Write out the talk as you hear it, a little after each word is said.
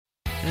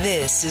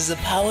This is a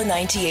Power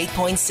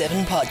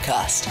 98.7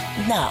 podcast.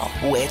 Now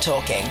we're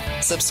talking.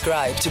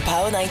 Subscribe to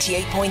Power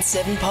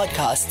 98.7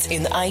 podcasts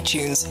in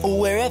iTunes or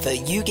wherever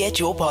you get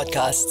your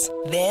podcasts.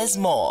 There's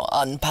more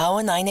on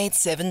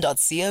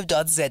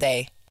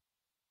power987.co.za.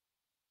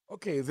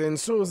 Okay, then,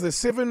 so the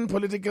seven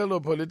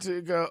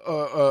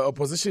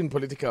opposition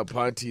political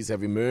parties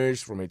have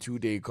emerged from a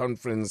two-day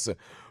conference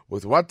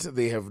with what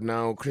they have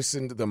now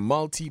christened the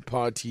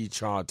Multi-Party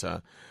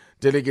Charter.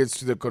 Delegates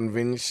to the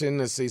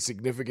convention say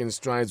significant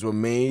strides were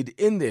made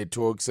in their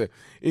talks,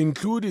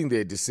 including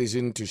their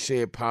decision to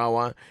share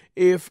power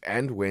if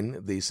and when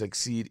they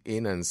succeed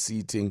in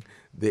unseating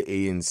the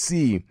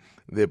ANC.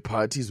 The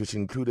parties, which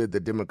included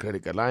the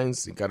Democratic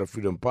Alliance, the Inkatha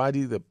Freedom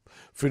Party, the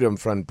Freedom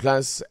Front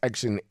Plus,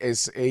 Action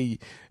SA,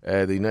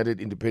 the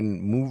United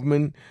Independent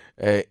Movement,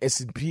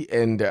 SNP,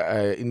 and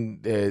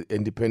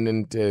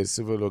Independent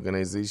Civil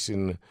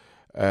Organization,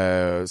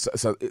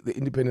 the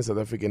Independent South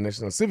African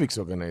National Civics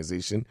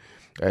Organization,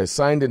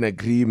 signed an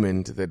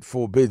agreement that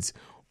forbids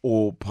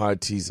all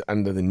parties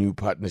under the new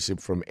partnership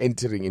from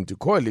entering into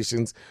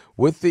coalitions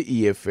with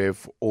the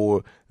EFF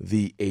or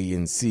the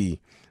ANC.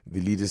 The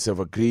leaders have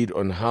agreed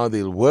on how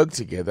they'll work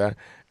together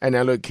and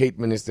allocate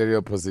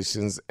ministerial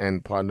positions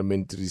and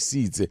parliamentary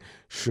seats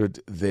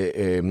should they,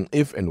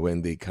 if and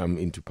when they come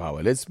into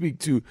power. Let's speak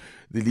to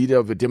the leader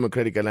of the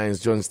Democratic Alliance,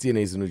 John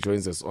Steenhuisen, who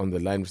joins us on the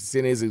line.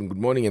 Mr. Steenhuisen, good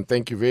morning and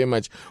thank you very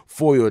much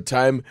for your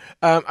time.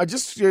 I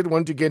just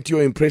want to get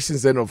your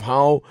impressions then of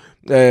how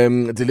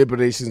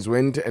deliberations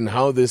went and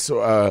how this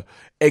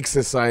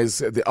exercise,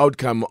 the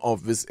outcome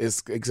of this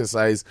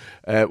exercise,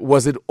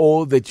 was it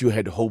all that you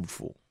had hoped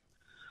for?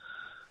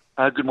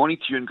 Good morning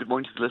to you and good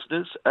morning to the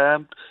listeners.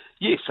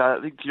 Yes, I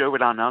think,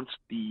 when I announced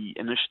the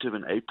initiative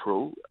in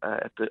April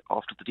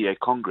after the DA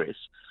Congress,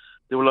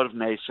 there were a lot of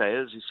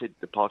naysayers who said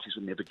the parties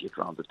would never get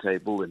around the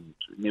table and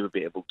never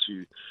be able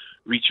to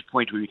reach a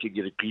point where we could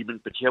get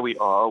agreement. But here we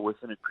are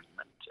with an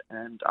agreement,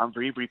 and I'm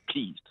very, very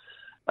pleased.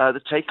 The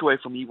takeaway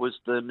for me was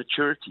the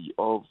maturity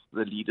of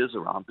the leaders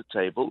around the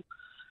table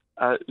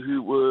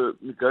who were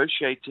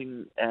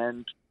negotiating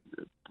and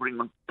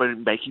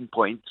making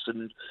points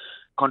and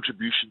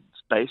contributions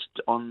based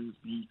on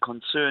the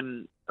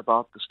concern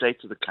about the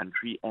state of the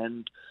country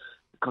and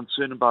the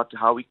concern about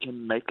how we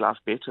can make life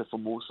better for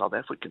more South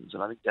Africans.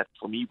 And I think that,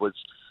 for me, was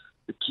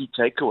the key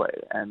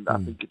takeaway. And I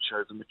think it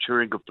shows a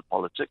maturing of the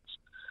politics.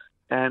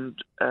 And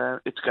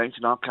it's going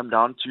to now come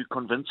down to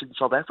convincing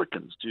South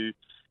Africans to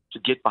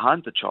get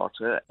behind the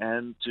Charter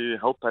and to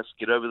help us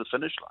get over the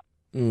finish line.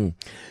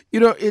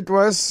 It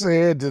was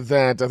said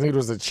that, I think it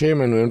was the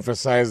chairman who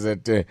emphasized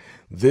that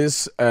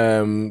this,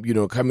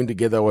 coming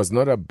together was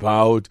not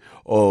about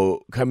or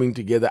coming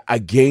together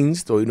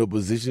against or in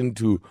opposition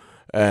to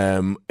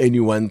any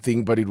one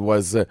thing, but it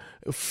was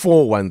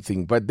for one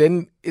thing. But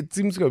then it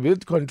seems a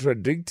bit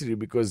contradictory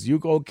because you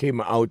all came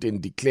out and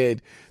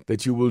declared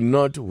that you will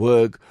not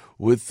work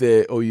with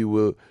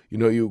you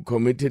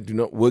committed to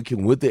not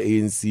working with the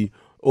ANC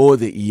or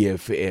the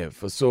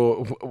EFF.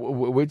 So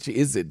which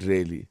is it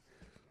really?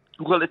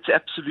 Well, it's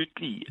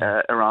absolutely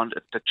around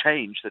the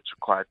change that's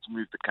required to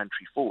move the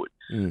country forward.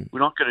 We're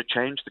not going to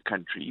change the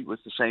country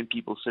with the same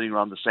people sitting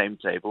around the same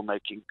table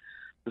making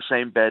the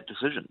same bad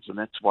decisions. And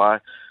that's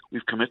why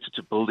we've committed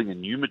to building a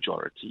new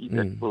majority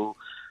that will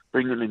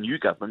bring in a new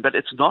government. But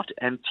it's not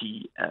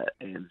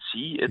anti-ANC,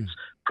 it's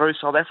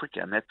pro-South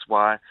Africa. And that's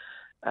why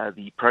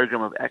the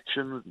program of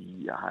action,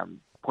 the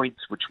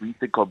points which we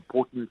think are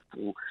important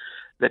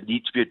that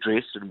need to be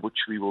addressed, and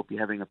which we will be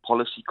having a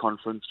policy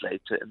conference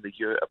later in the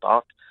year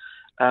about,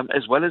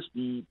 as well as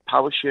the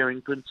power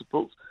sharing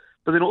principles,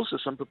 but then also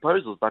some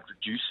proposals about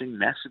reducing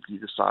massively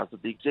the size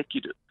of the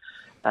executive,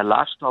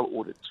 lifestyle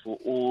audits for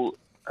all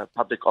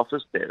public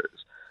office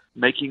bearers,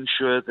 making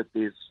sure that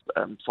there's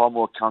far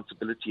more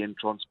accountability and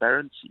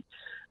transparency.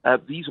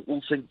 These are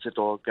all things that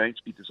are going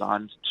to be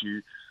designed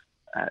to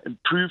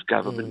improve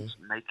government,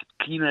 make it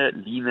cleaner,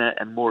 leaner,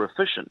 and more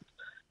efficient,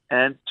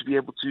 and to be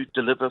able to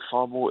deliver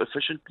far more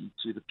efficiently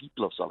to the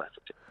people of South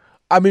Africa.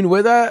 I mean,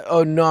 whether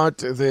or not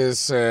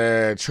this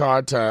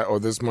charter or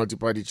this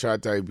multi-party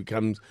charter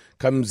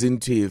comes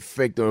into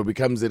effect or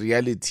becomes a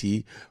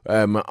reality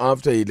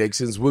after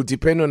elections will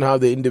depend on how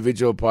the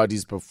individual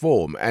parties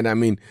perform. And I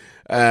mean,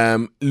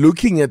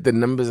 looking at the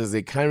numbers as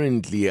they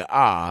currently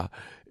are,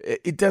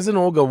 it doesn't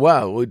all go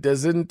well. It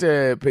doesn't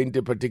paint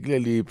a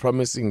particularly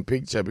promising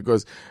picture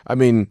because, I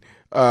mean,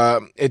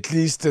 at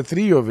least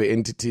three of the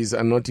entities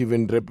are not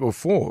even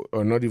four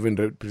are not even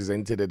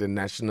represented at a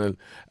national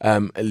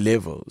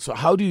level. So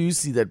how do you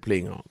see that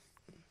playing out?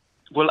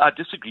 Well, I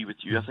disagree with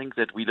you. I think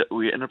that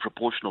we're in a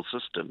proportional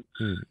system.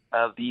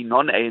 The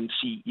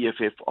non-ANC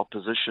EFF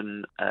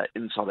opposition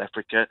in South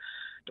Africa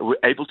were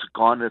able to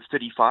garner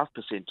 35%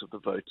 of the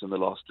votes in the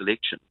last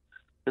election.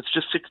 It's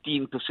just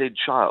 16%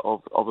 shy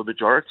of a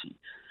majority.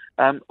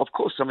 Of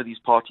course, some of these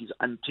parties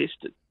are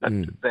untested, but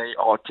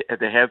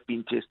they have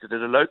been tested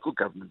at a local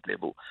government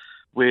level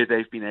where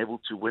they've been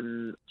able to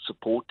win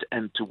support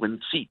and to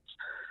win seats.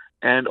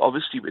 And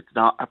obviously, it's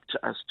now up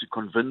to us to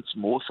convince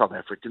more South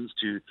Africans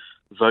to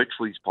vote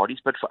for these parties.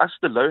 But for us,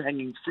 the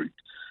low-hanging fruit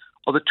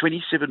are the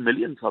 27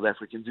 million South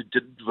Africans who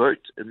didn't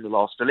vote in the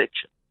last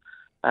election.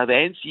 The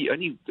ANC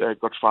only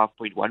got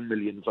 5.1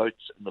 million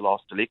votes in the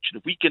last election.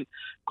 If we can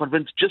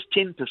convince just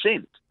 10%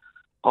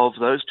 of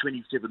those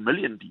 27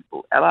 million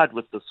people, allied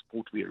with the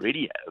support we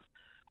already have,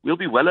 we'll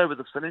be well over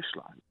the finish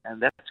line.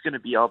 And that's going to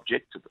be our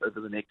objective over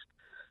the next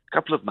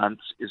couple of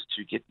months, is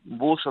to get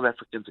more South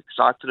Africans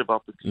excited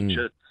about the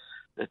future,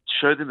 that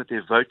show them that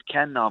their vote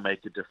can now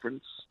make a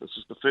difference. This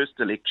is the first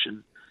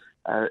election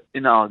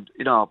in our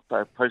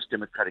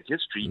post-democratic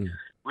history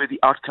where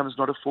the outcome is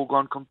not a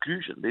foregone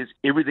conclusion. There's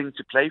everything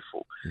to play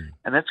for,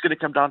 and that's going to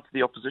come down to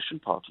the opposition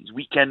parties.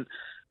 We can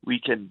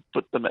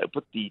put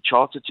the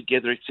charter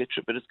together,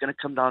 etc., but it's going to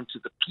come down to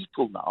the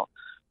people now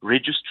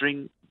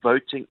registering,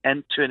 voting,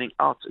 and turning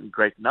out in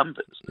great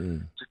numbers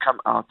to come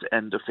out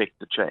and affect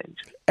the change.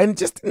 And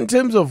just in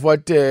terms of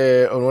what,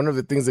 one of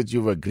the things that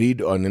you've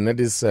agreed on, and that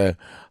is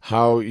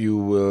how you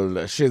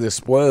will share the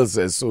spoils,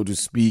 so to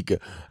speak,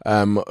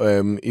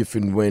 if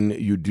and when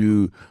you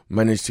do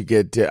manage to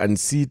get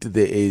unseat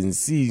the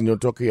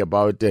ANC, talking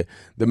about the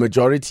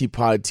majority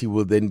party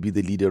will then be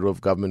the leader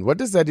of government. What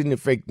does that in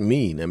effect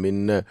mean? I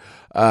mean,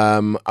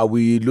 are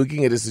we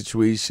looking at a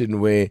situation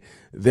where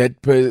that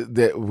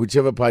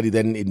whichever party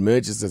then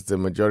emerges as the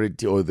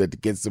majority, or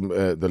that gets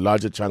the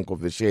larger chunk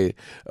of the share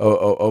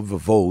of the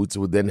votes,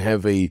 would then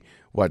have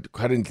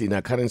currently in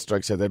our current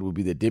structure, that would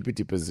be the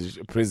deputy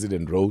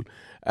president role,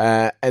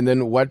 and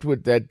then what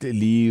would that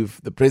leave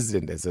the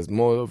president as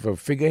more of a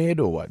figurehead,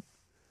 or what?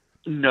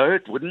 No,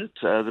 it wouldn't.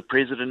 The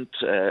president,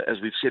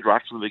 as we've said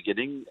right from the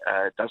beginning,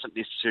 doesn't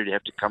necessarily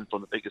have to come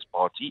from the biggest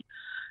party.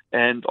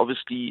 And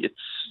obviously,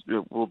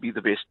 will be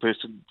the best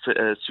person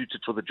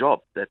suited for the job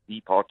that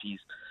the parties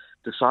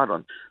decide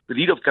on. The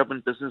leader of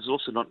government business is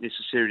also not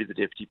necessarily the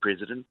deputy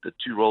president. The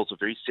two roles are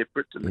very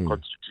separate in the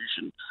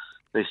Constitution.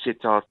 They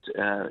set out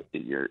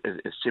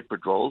as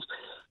separate roles.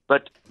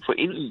 But for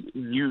any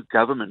new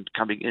government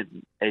coming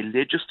in, a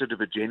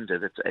legislative agenda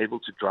that's able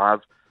to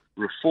drive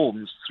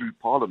reforms through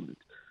Parliament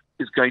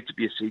is going to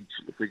be essential.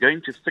 If we're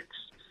going to fix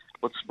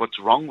what's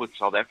wrong with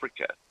South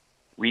Africa,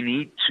 we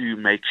need to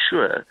make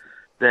sure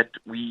that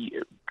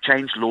we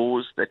change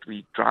laws, that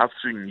we drive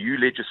through new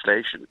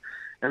legislation,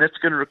 and that's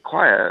going to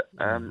require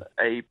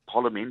a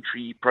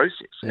parliamentary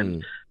process.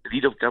 And the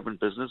leader of government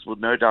business will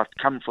no doubt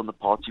come from the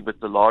party with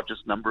the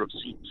largest number of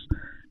seats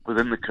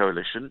within the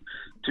coalition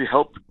to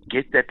help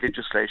get that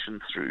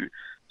legislation through,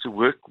 to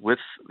work with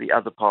the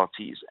other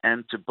parties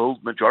and to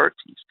build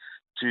majorities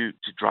to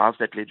drive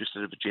that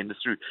legislative agenda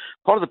through.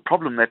 Part of the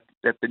problem that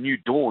the New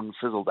Dawn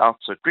fizzled out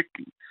so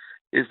quickly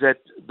is that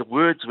the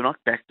words were not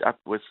backed up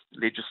with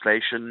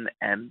legislation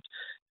and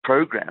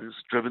programs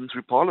driven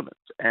through Parliament.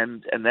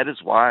 And that is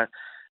why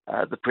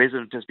the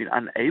president has been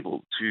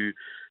unable to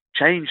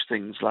change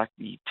things like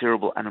the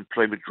terrible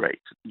unemployment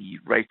rate, the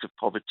rate of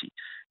poverty.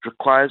 It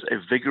requires a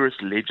vigorous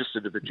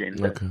legislative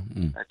agenda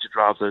to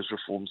drive those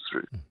reforms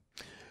through.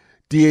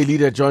 DA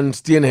Leader John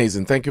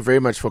Steenhuisen, thank you very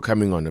much for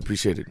coming on.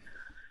 Appreciate it.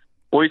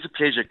 Always a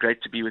pleasure.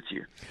 Great to be with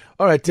you.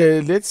 All right,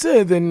 let's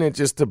then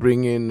just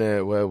bring in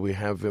where we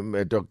have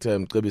Dr.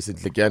 Mcebisi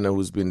Nhlekyana,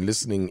 who's been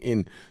listening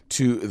in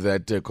to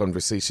that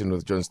conversation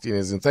with John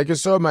Steenhuisen. Thank you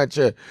so much,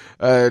 Dr.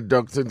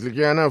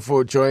 Nhlekyana,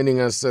 for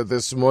joining us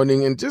this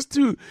morning. And just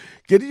to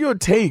get your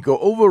take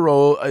or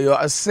overall your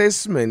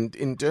assessment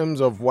in terms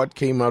of what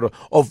came out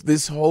of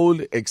this whole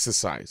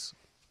exercise.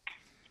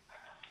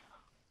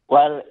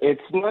 Well,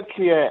 it's not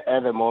clear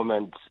at the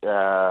moment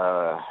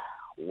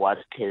what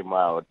came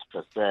out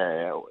per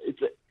se.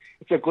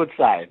 It's a good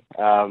sign.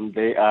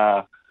 They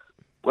are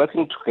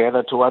working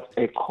together towards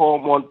a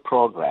common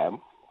program,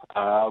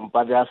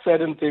 but there are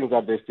certain things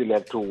that they still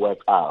have to work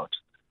out.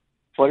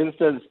 For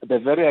instance, the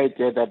very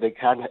idea that they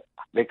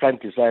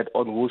can't decide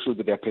on who should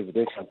be their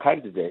presidential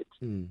candidate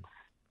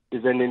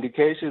is an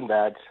indication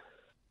that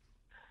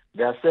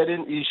there are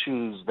certain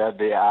issues that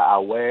they are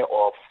aware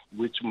of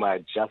which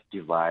might just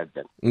divide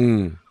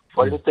them.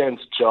 For instance,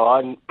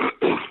 John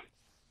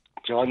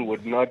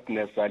would not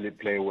necessarily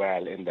play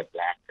well in the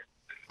black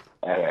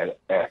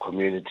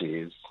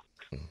communities.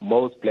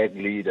 Most black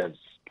leaders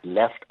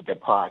left the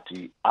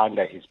party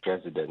under his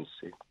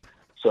presidency.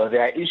 So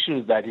there are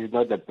issues that he's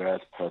not the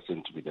best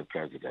person to be the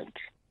president.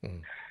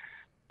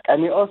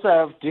 And you also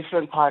have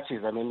different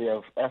parties. I mean, you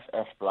have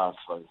FF Plus,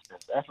 for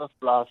instance. FF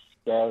Plus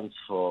stands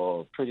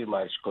for pretty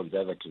much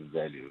conservative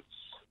values.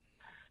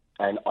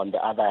 And on the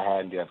other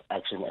hand, you have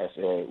Action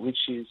SA, which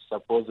is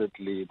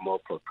supposedly more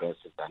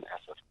progressive than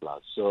FF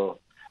Plus. So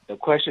the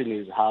question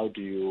is, how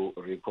do you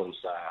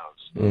reconcile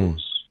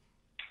those,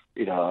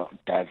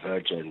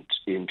 divergent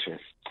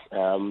interests?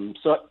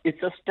 So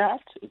it's a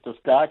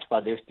start,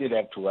 but they still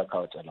have to work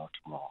out a lot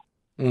more.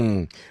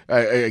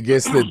 I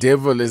guess the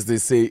devil, as they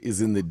say,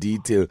 is in the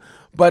detail.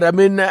 But I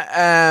mean,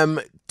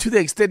 to the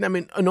extent,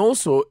 and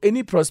also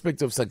any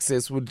prospect of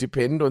success would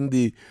depend on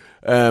the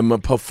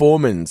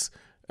performance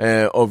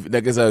of,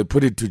 like as I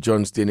put it to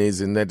John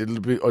Steenhuisen, that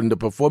it'll be on the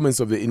performance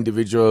of the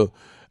individual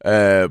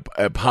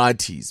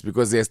parties,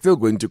 because they're still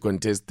going to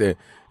contest the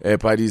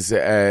parties,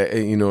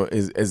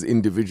 as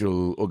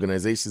individual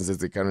organizations as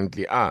they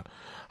currently are.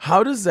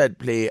 How does that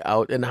play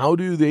out, and how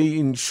do they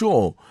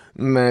ensure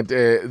that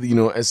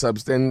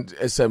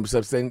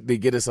they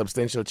get a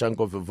substantial chunk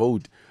of the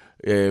vote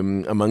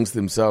amongst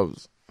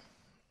themselves?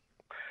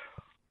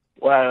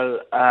 Well,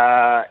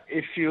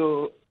 if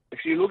you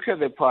look at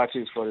the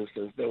parties, for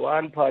instance, the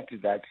one party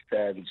that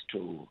stands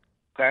to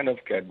kind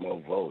of get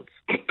more votes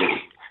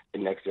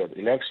in next year's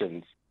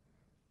elections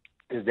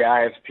is the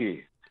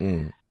IFP.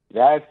 The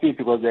IFP,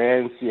 because the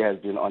ANC has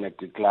been on a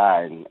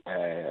decline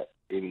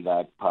in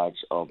that part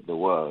of the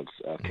world,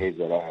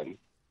 KZN.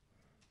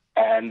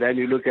 And then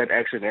you look at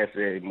Action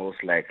SA,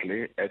 most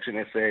likely.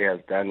 Action SA has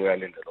done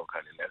well in the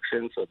local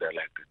elections, so they're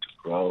likely to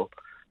grow.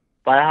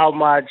 By how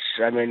much?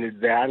 I mean,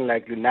 they're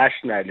unlikely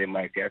nationally.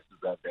 My guess is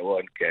that they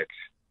won't get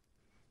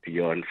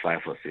beyond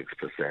 5 or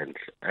 6%.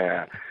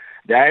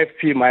 The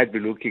IFP might be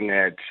looking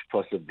at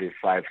possibly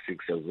 5,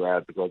 6 as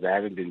well, because they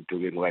haven't been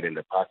doing well in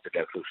the past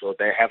election. So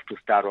they have to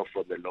start off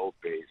from the low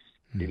base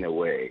in a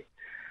way.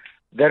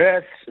 The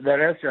rest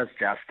is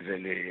just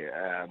really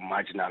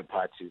marginal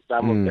parties.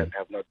 Some of them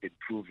have not been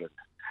proven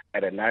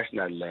at a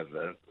national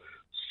level.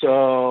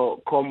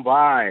 So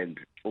combined,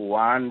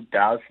 one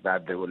doubts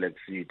that they will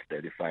exceed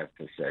 35%,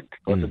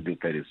 possibly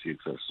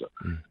 36 or so.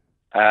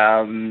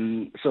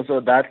 So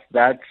that's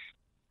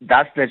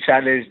the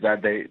challenge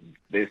that they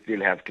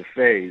still have to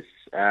face.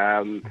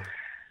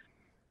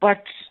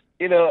 But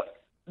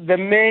the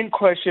main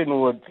question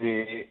would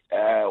be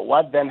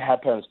what then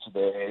happens to the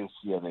ANC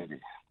already,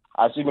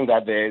 assuming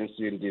that the ANC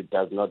indeed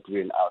does not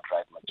win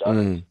outright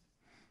majority.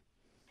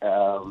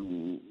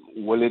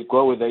 Will it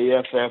go with the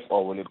EFF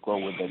or will it go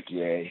with the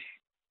DA?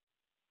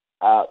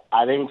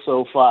 I think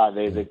so far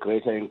there's a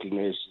greater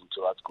inclination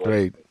towards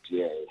going with the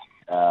DA.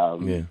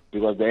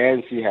 Because the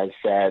ANC has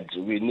said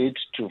we need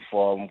to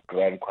form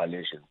grand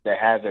coalitions. They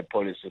have a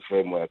policy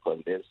framework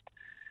on this.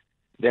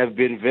 They've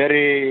been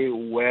very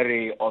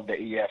wary of the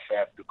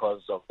EFF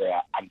because of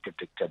their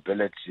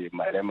unpredictability.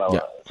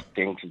 Malema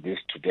thinks this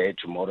today,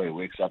 tomorrow he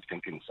wakes up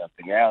thinking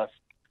something else.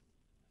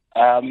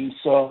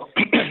 So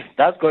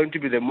that's going to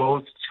be the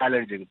most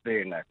challenging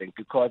thing, I think,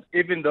 because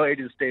even though it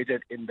is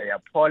stated in their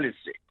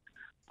policy,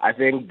 I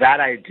think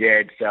that idea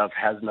itself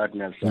has not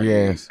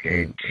necessarily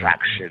gained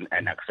traction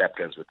and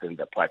acceptance within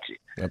the party.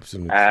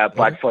 Absolutely.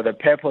 But for the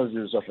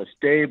purposes of a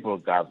stable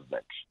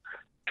government,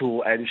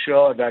 to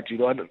ensure that you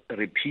don't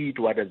repeat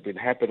what has been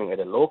happening at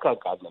a local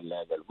government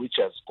level, which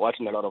has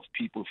gotten a lot of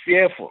people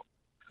fearful,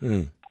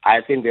 I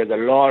think there's a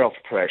lot of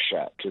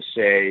pressure to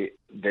say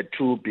the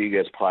two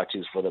biggest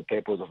parties, for the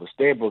purpose of a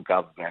stable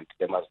government,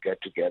 they must get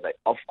together.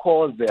 Of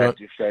course, there are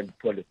different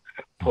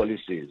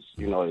policies,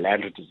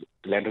 land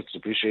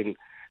distribution,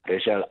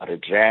 racial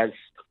redress,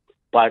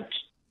 but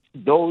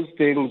those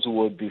things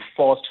will be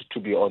forced to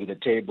be on the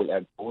table,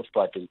 and both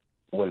parties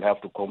will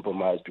have to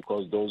compromise,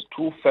 because those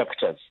two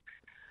factors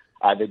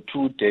are the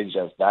two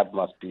dangers that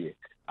must be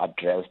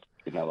addressed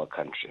in our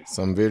country.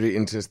 Some very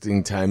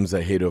interesting times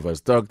ahead of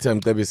us. Dr.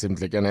 Mcebisi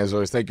Mhlekana, as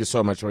always, thank you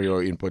so much for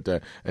your input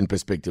and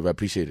perspective. I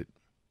appreciate it.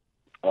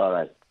 All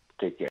right.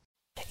 Take care.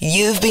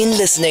 You've been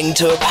listening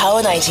to a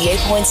Power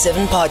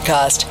 98.7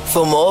 podcast.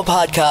 For more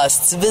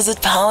podcasts, visit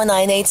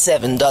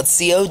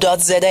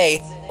power987.co.za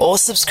or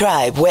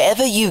subscribe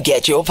wherever you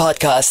get your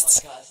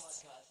podcasts.